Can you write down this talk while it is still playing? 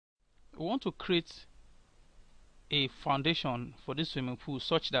we want to create a foundation for this swimming pool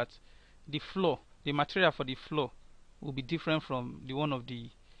such that the floor, the material for the floor, will be different from the one of the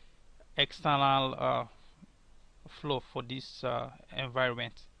external floor for this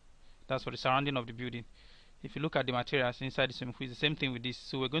environment. That's for the surrounding of the building. If you look at the materials inside the swimming pool, it's the same thing with this.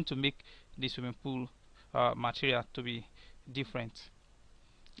 So we're going to make the swimming pool material to be different.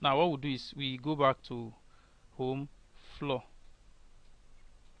 Now what we'll do is we go back to home, floor.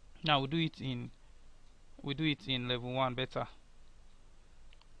 Now we do it in level 1 better.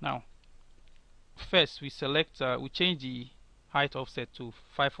 Now first we select we change the height offset to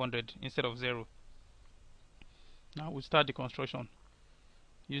 500 instead of 0. Now we start the construction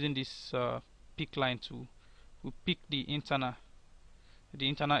using this pick line tool. We pick the internal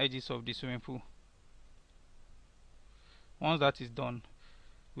edges of the swimming pool. Once that is done,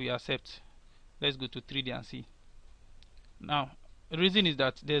 we accept. Let's go to 3D and see. Now the reason is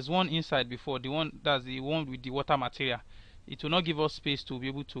that there's one inside before, that's the one with the water material. It will not give us space to be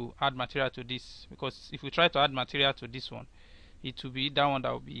able to add material to this, because if we try to add material to this one, it will be that one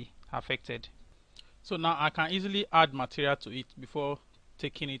that will be affected. So now I can easily add material to it before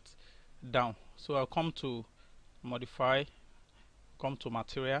taking it down. So I'll come to modify, come to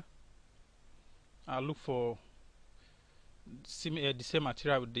material, I'll look for the same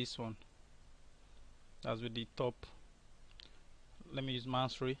material with this one, as with the top. Let me use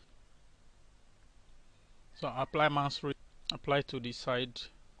masonry. So I apply masonry, apply to the side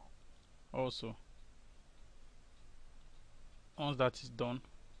also. Once that is done,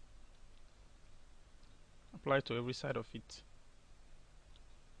 apply to every side of it.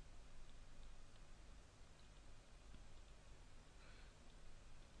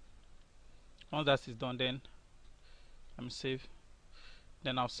 Once that is done, then let me save.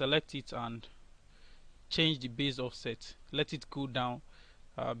 Then I'll select it and change the base offset. Let it go down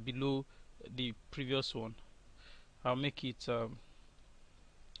below the previous one. I'll make it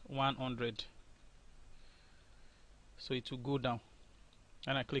 100, so it will go down,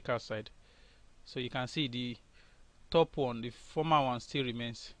 and I click outside. So you can see the top one, the former one, still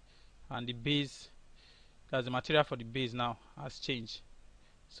remains, and the base, that's the material for the base now, has changed,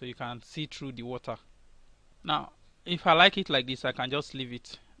 so you can see through the water. Now if I like it like this, I can just leave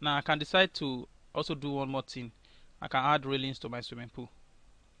it. Now I can decide to also do one more thing. I can add railings to my swimming pool.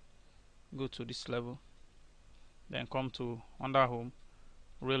 Go to this level, then come to under home,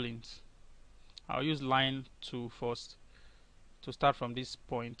 railings. I'll use line 2 first to start from this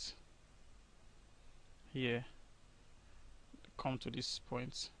point here, come to this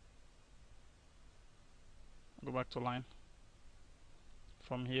point, go back to line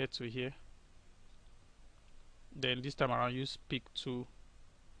from here to here. Then this time I'll use pick 2,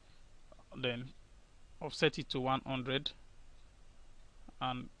 then offset it to 100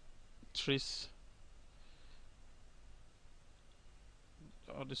 and trace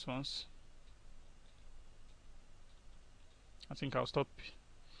all these ones. I think I'll stop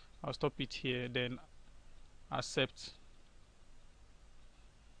it here, then accept.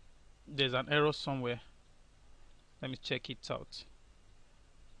 There's an error somewhere, let me check it out.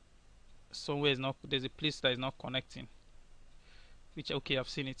 Somewhere is not, there's a place that is not connecting, which, okay, I've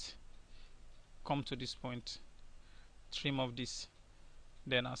seen it. Come to this point, trim off this,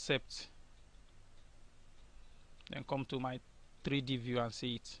 then accept, then come to my 3D view and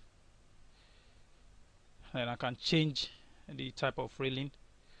see it. Then I can change the type of railing.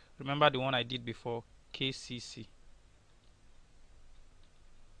 Remember the one I did before, KCC.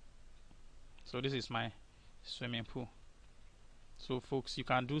 So this is my swimming pool. So folks, you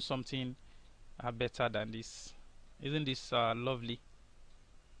can do something better than this. Isn't this lovely?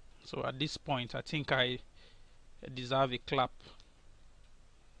 So at this point, I think I deserve a clap,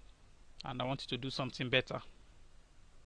 and I want you to do something better.